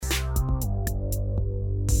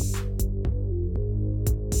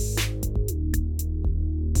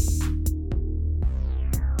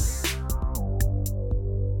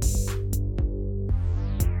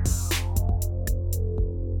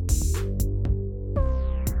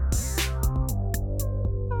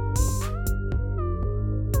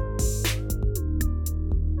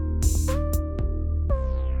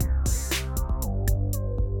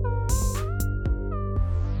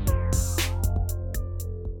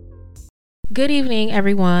Good evening,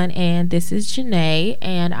 everyone, and this is Janae,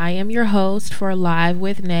 and I am your host for Live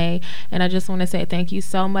with Nay. And I just want to say thank you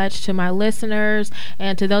so much to my listeners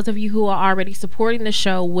and to those of you who are already supporting the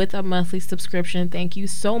show with a monthly subscription. Thank you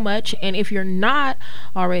so much. And if you're not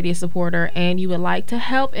already a supporter and you would like to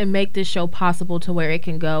help and make this show possible to where it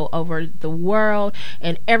can go over the world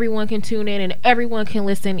and everyone can tune in and everyone can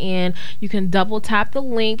listen in, you can double tap the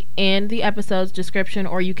link in the episode's description,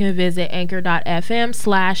 or you can visit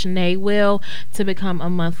anchor.fm/Naywill to become a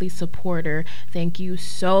monthly supporter. Thank you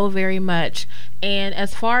so very much. And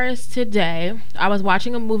as far as today, I was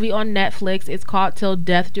watching a movie on Netflix. It's called Till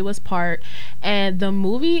Death Do Us Part, and the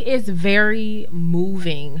movie is very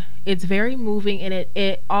moving. It's very moving, and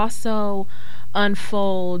it also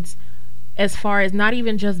unfolds as far as not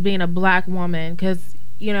even just being a black woman, because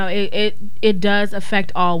it does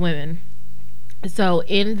affect all women. So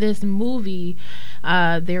in this movie,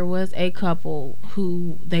 there was a couple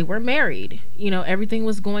who they were married. Everything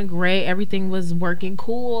was going great. Everything was working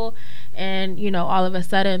cool. And, all of a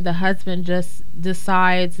sudden the husband just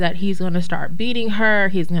decides that he's going to start beating her.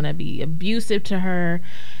 He's going to be abusive to her.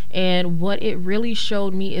 And what it really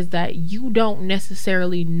showed me is that you don't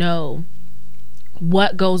necessarily know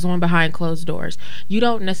what goes on behind closed doors. You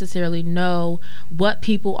don't necessarily know what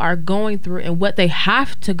people are going through and what they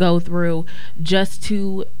have to go through just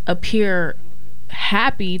to appear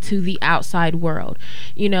happy to the outside world.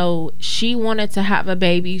 She wanted to have a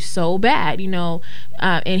baby so bad,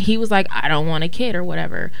 and he was like, I don't want a kid or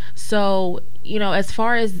whatever. So, as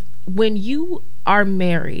far as when you are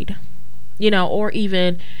married, or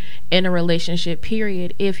even in a relationship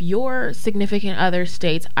period, if your significant other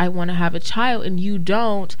states, I want to have a child, and you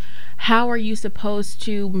don't, how are you supposed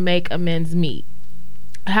to make amends meet?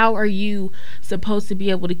 How are you supposed to be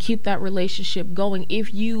able to keep that relationship going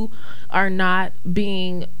if you are not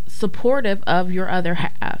being supportive of your other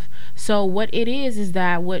half? So what it is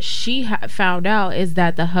that what she found out is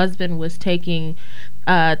that the husband was taking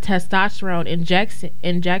testosterone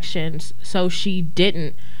injections so she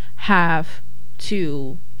didn't have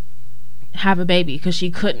to have a baby, because she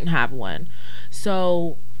couldn't have one.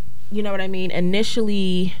 So you know what I mean?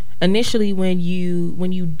 Initially when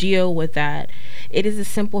you deal with that, it is a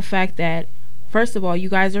simple fact that, first of all, you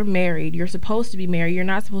guys are married. You're supposed to be married. You're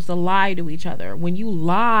not supposed to lie to each other. When you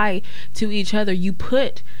lie to each other, you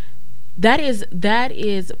put that is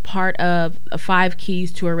part of 5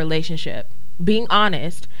 keys to a relationship. Being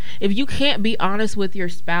honest. If you can't be honest with your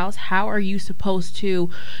spouse, how are you supposed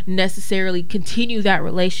to necessarily continue that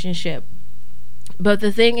relationship? But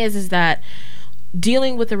the thing is that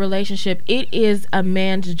dealing with a relationship, it is a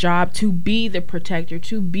man's job to be the protector,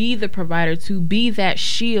 to be the provider, to be that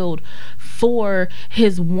shield for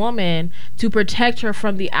his woman, to protect her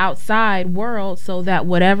from the outside world so that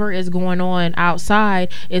whatever is going on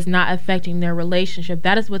outside is not affecting their relationship.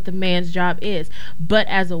 That is what the man's job is. But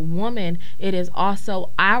as a woman, it is also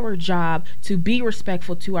our job to be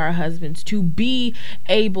respectful to our husbands, to be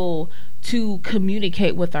able to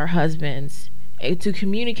communicate with our husbands, to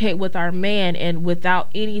communicate with our man, and without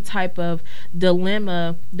any type of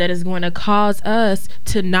dilemma that is going to cause us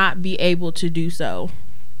to not be able to do so.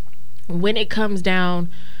 When it comes down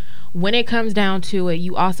to it,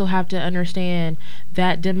 you also have to understand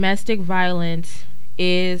that domestic violence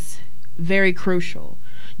is very crucial.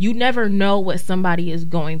 You never know what somebody is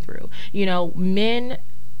going through. Men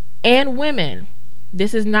and women.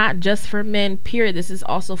 This is not just for men, period. This is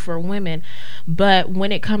also for women. But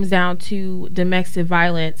when it comes down to domestic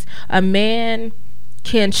violence, a man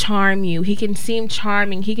can charm you. He can seem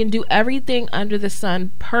charming. He can do everything under the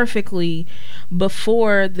sun perfectly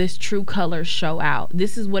before this true colors show out.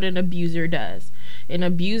 This is what an abuser does. An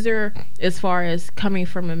abuser, as far as coming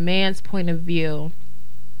from a man's point of view,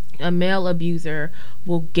 a male abuser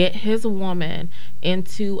will get his woman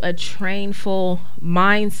into a trainful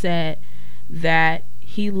mindset that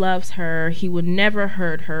he loves her, he would never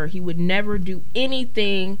hurt her, he would never do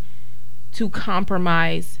anything to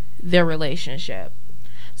compromise their relationship.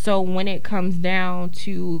 So when it comes down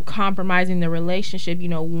to compromising the relationship,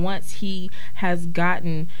 once he has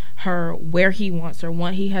gotten her where he wants her,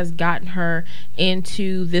 once he has gotten her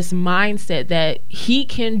into this mindset that he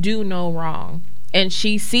can do no wrong, and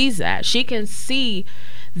she sees that, she can see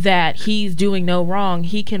that he's doing no wrong,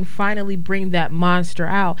 he can finally bring that monster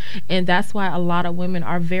out. And that's why a lot of women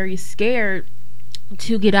are very scared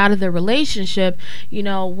to get out of the relationship.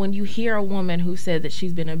 When you hear a woman who said that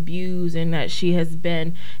she's been abused and that she has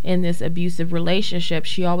been in this abusive relationship,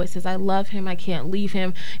 she always says, I love him, I can't leave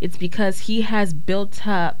him. It's because he has built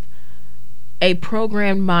up a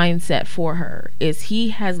programmed mindset for her.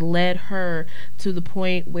 He has led her to the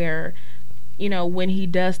point where when he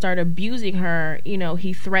does start abusing her,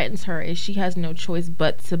 he threatens her, and she has no choice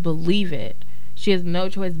but to believe it. She has no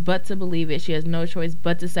choice but to believe it. She has no choice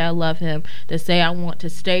but to say, I love him, to say, I want to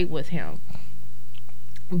stay with him.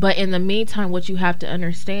 But in the meantime, what you have to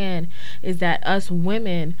understand is that us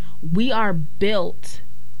women, we are built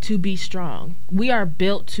to be strong. We are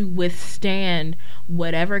built to withstand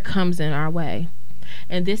whatever comes in our way.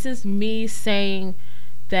 And this is me saying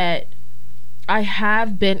that I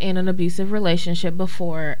have been in an abusive relationship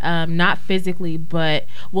before, not physically, but,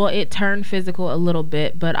 well, it turned physical a little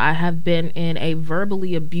bit, but I have been in a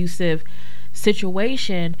verbally abusive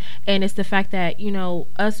situation. And it's the fact that,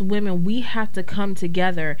 us women, we have to come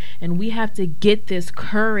together, and we have to get this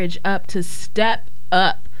courage up to step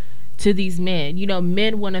up to these men.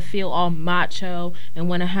 Men want to feel all macho and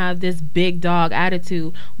want to have this big dog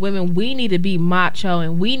attitude. Women, we need to be macho,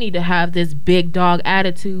 and we need to have this big dog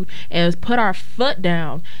attitude and put our foot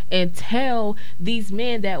down and tell these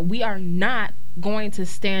men that we are not going to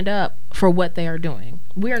stand up for what they are doing.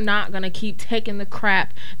 We're not going to keep taking the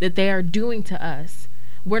crap that they are doing to us.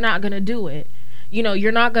 We're not going to do it.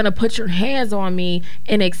 You're not going to put your hands on me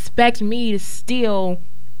and expect me to still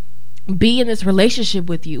be in this relationship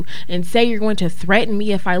with you and say you're going to threaten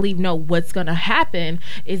me if I leave. No, what's going to happen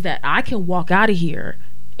is that I can walk out of here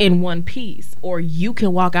in one piece, or you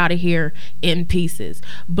can walk out of here in pieces.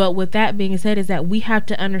 But with that being said, is that we have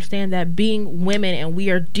to understand that being women, and we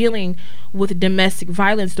are dealing with domestic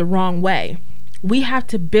violence the wrong way. We have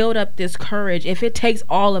to build up this courage. If it takes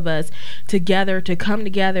all of us together to come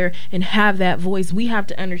together and have that voice, we have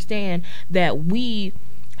to understand that we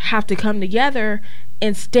have to come together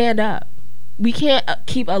and stand up. We can't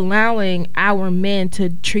keep allowing our men to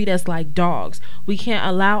treat us like dogs. We can't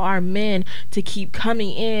allow our men to keep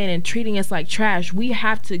coming in and treating us like trash. We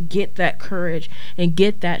have to get that courage and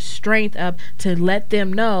get that strength up to let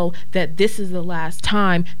them know that this is the last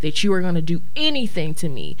time that you are going to do anything to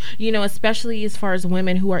me. Especially as far as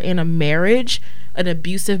women who are in a marriage, an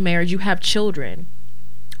abusive marriage, you have children.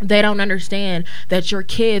 They don't understand that your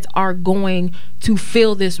kids are going to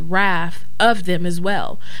feel this wrath of them as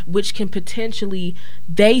well, which can potentially,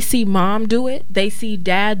 they see mom do it, they see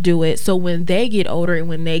dad do it. So when they get older and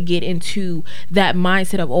when they get into that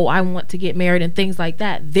mindset of, oh, I want to get married and things like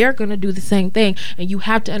that, they're going to do the same thing. And you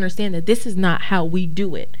have to understand that this is not how we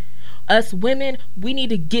do it. Us women, we need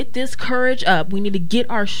to get this courage up. We need to get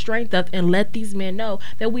our strength up and let these men know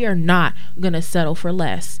that we are not going to settle for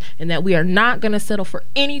less, and that we are not going to settle for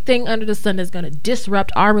anything under the sun that's going to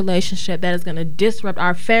disrupt our relationship, that is going to disrupt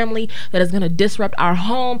our family, that is going to disrupt our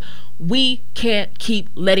home. We can't keep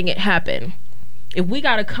letting it happen. If we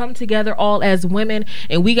got to come together all as women,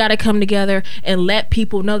 and we got to come together and let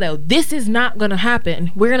people know that this is not going to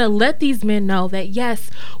happen, we're going to let these men know that, yes,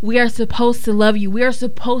 we are supposed to love you. We are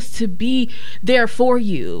supposed to be there for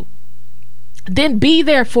you. Then be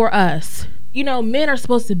there for us. Men are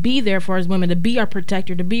supposed to be there for us women, to be our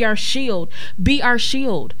protector, to be our shield. Be our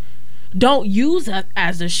shield. Don't use us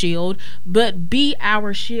as a shield, but be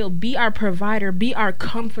our shield, be our provider, be our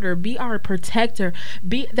comforter, be our protector,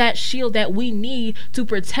 be that shield that we need to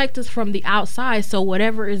protect us from the outside, so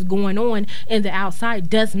whatever is going on in the outside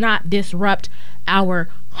does not disrupt our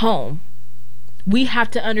home. We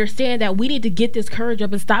have to understand that we need to get this courage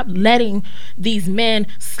up and stop letting these men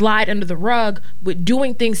slide under the rug with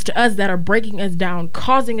doing things to us that are breaking us down,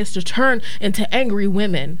 causing us to turn into angry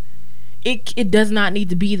women. It does not need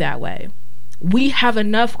to be that way. We have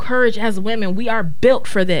enough courage as women. We are built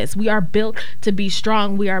for this. We are built to be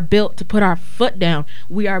strong. We are built to put our foot down.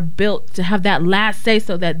 We are built to have that last say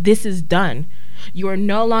so that this is done. You are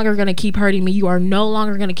no longer going to keep hurting me. You are no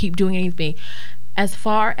longer going to keep doing anything. As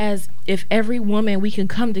far as if every woman, we can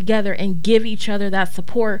come together and give each other that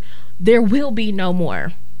support, there will be no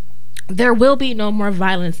more. There will be no more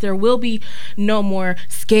violence. There will be no more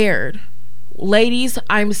scared. Ladies,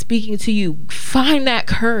 I'm speaking to you. Find that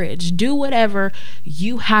courage. Do whatever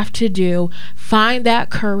you have to do. Find that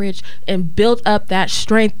courage and build up that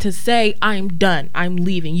strength to say, I'm done. I'm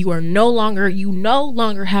leaving. You no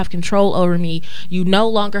longer have control over me. You no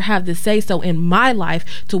longer have the say so in my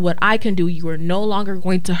life to what I can do. You are no longer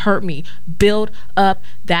going to hurt me. Build up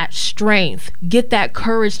that strength. Get that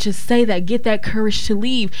courage to say that. Get that courage to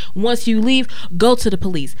leave. Once you leave, go to the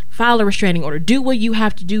police. File a restraining order. Do what you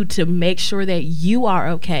have to do to make sure that you are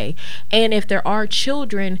okay. And if there are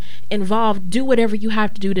children involved, do whatever you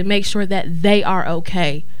have to do to make sure that they are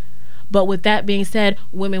okay. But with that being said,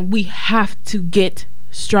 women, we have to get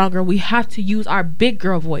stronger. We have to use our big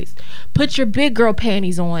girl voice. Put your big girl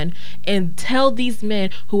panties on and tell these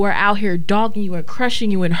men who are out here dogging you and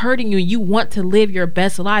crushing you and hurting you, you want to live your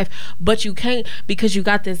best life, but you can't because you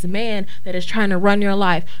got this man that is trying to run your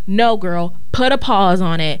life. No, girl, put a pause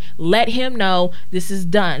on it. Let him know this is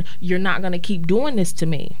done. You're not going to keep doing this to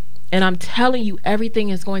me. And I'm telling you, everything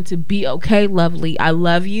is going to be okay, lovely. I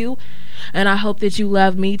love you. And I hope that you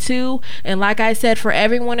love me too. And like I said, for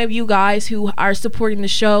every one of you guys who are supporting the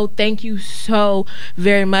show, thank you so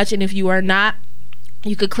very much. And if you are not,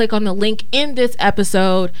 you could click on the link in this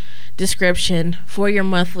episode description for your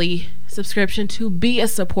monthly subscription to be a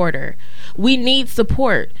supporter. We need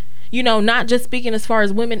support. You know, not just speaking as far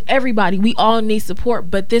as women, everybody, we all need support.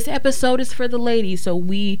 But this episode is for the ladies. So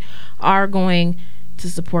we are going to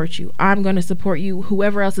support you. I'm going to support you.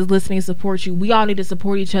 Whoever else is listening supports you. We all need to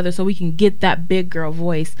support each other so we can get that big girl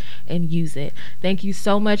voice and use it. Thank you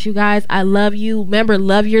so much, you guys. I love you. Remember,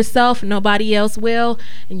 love yourself. Nobody else will.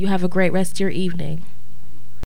 And you have a great rest of your evening.